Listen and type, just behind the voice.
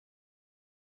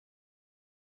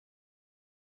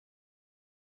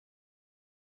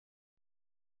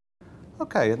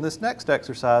Okay, in this next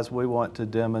exercise we want to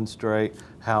demonstrate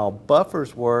how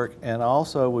buffers work, and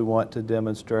also we want to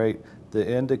demonstrate the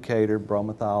indicator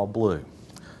bromothiol blue.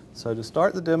 So to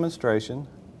start the demonstration,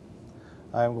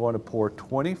 I'm going to pour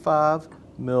 25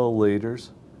 milliliters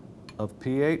of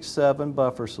pH 7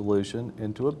 buffer solution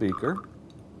into a beaker.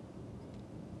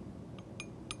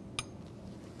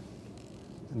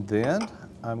 Then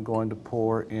I'm going to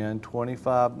pour in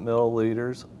 25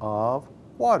 milliliters of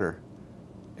water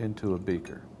into a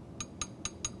beaker.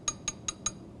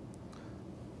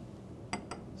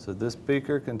 So this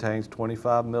beaker contains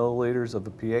 25 milliliters of a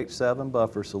pH 7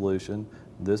 buffer solution.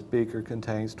 This beaker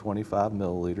contains 25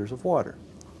 milliliters of water.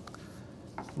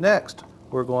 Next,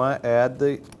 we're going to add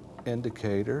the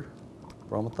indicator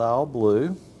bromothiol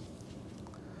blue,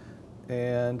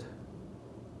 and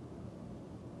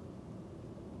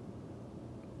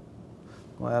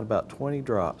we'll add about 20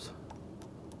 drops.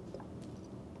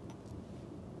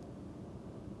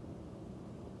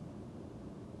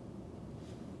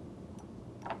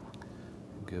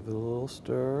 Give it a little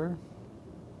stir.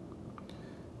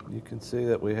 You can see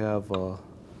that we have a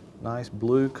nice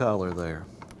blue color there.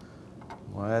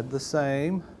 We'll add the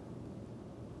same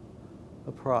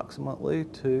approximately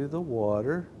to the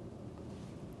water.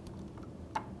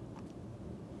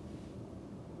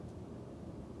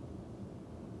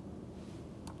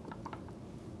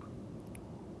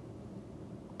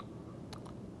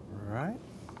 All right.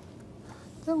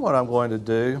 Then what I'm going to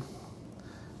do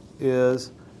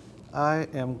is I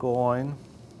am going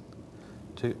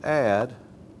to add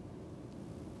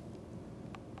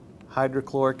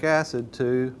hydrochloric acid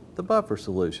to the buffer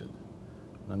solution.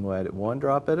 I'm going to add it 1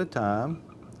 drop at a time,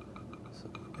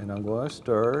 and I'm going to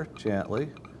stir gently.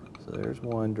 So there's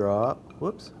 1 drop.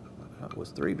 Whoops, that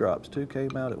was 3 drops. 2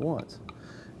 came out at once.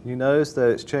 You notice that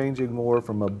it's changing more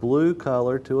from a blue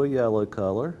color to a yellow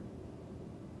color.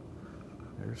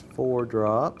 There's 4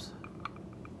 drops.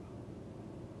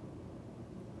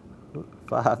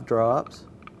 5 drops.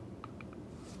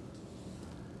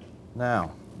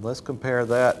 Now, let's compare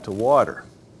that to water.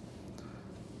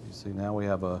 You see now we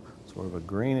have a sort of a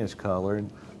greenish color,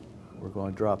 and we're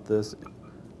going to drop this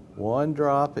 1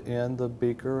 drop in the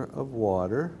beaker of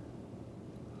water,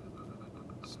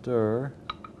 stir,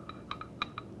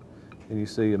 and you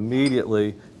see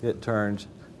immediately it turns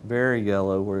very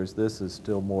yellow, whereas this is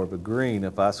still more of a green.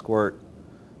 If I squirt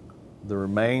the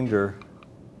remainder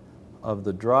of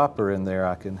the dropper in there,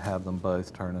 I can have them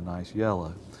both turn a nice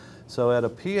yellow. So at a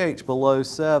pH below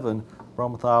 7,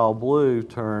 bromothiol blue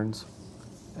turns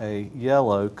a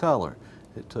yellow color.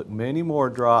 It took many more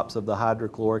drops of the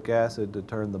hydrochloric acid to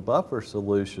turn the buffer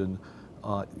solution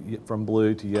from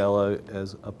blue to yellow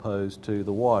as opposed to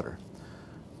the water.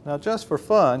 Now just for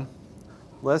fun,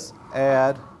 let's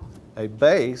add a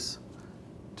base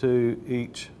to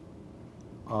each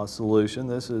solution.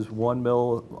 This is 1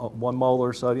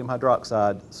 molar sodium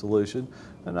hydroxide solution,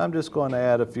 and I'm just going to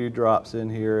add a few drops in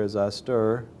here as I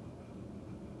stir.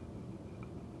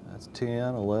 That's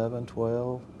 10, 11,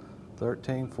 12,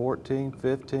 13, 14,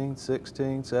 15,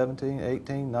 16, 17,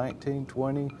 18, 19,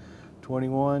 20,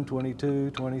 21, 22,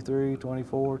 23,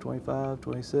 24, 25,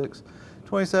 26,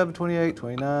 27, 28,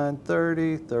 29,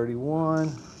 30,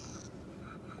 31.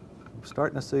 I'm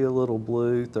starting to see a little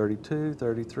blue. 32,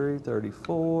 33,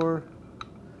 34,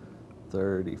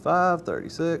 35,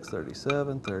 36,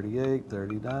 37, 38,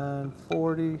 39,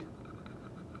 40.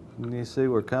 And you see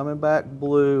we're coming back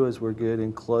blue as we're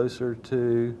getting closer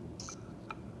to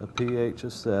a pH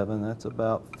of 7. That's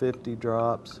about 50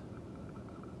 drops.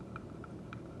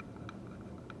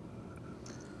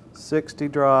 60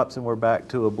 drops, and we're back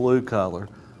to a blue color.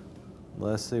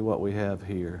 Let's see what we have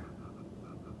here.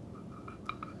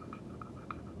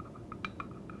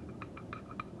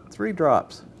 3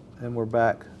 drops, and we're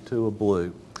back to a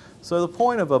blue. So the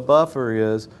point of a buffer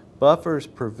is buffers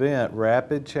prevent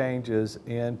rapid changes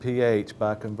in pH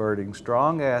by converting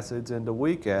strong acids into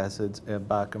weak acids and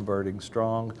by converting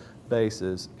strong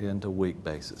bases into weak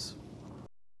bases.